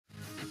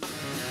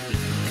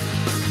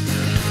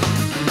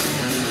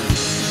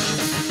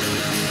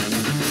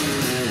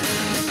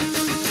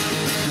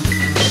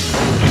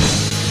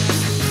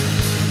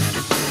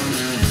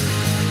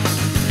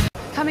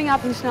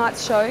up in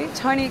tonight's show,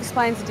 Tony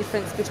explains the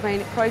difference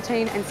between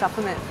protein and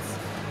supplements.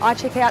 I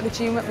check out the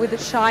gym with a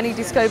shiny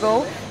disco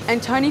ball,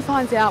 and Tony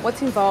finds out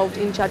what's involved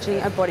in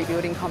judging a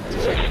bodybuilding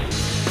competition.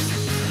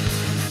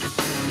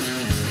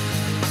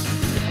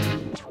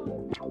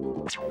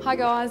 Hi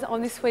guys,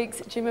 on this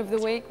week's Gym of the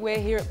Week, we're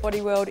here at Body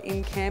World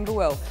in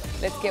Camberwell.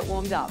 Let's get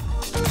warmed up.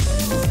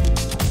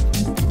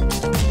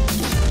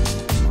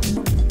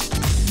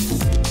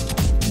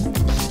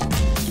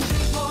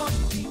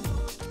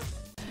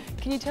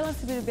 Can you tell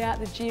us a bit about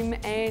the gym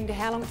and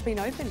how long it's been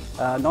open?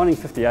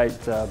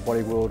 1958,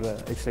 Body World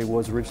actually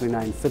was originally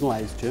named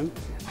Finlay's Gym.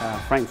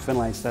 Frank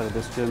Finlay started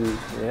this gym in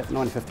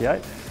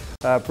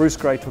 1958. Bruce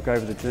Gray took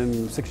over the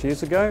gym 6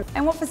 years ago.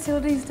 And what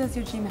facilities does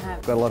your gym have?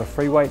 We've got a lot of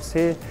free weights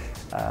here,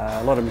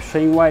 a lot of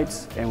machine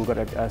weights, and we've got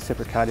a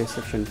separate cardio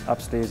section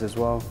upstairs as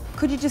well.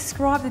 Could you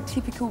describe the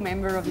typical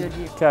member of your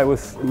gym? Okay,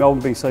 with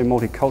Melbourne being so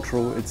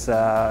multicultural,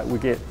 we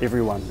get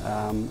everyone.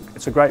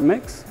 It's a great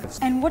mix.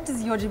 And what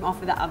does your gym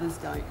offer that others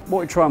don't?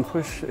 What we try and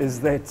push is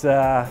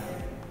that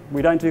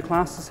we don't do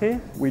classes here.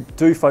 We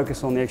do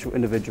focus on the actual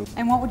individual.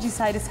 And what would you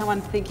say to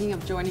someone thinking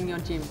of joining your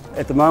gym?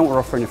 At the moment, we're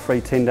offering a free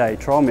 10-day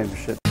trial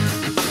membership.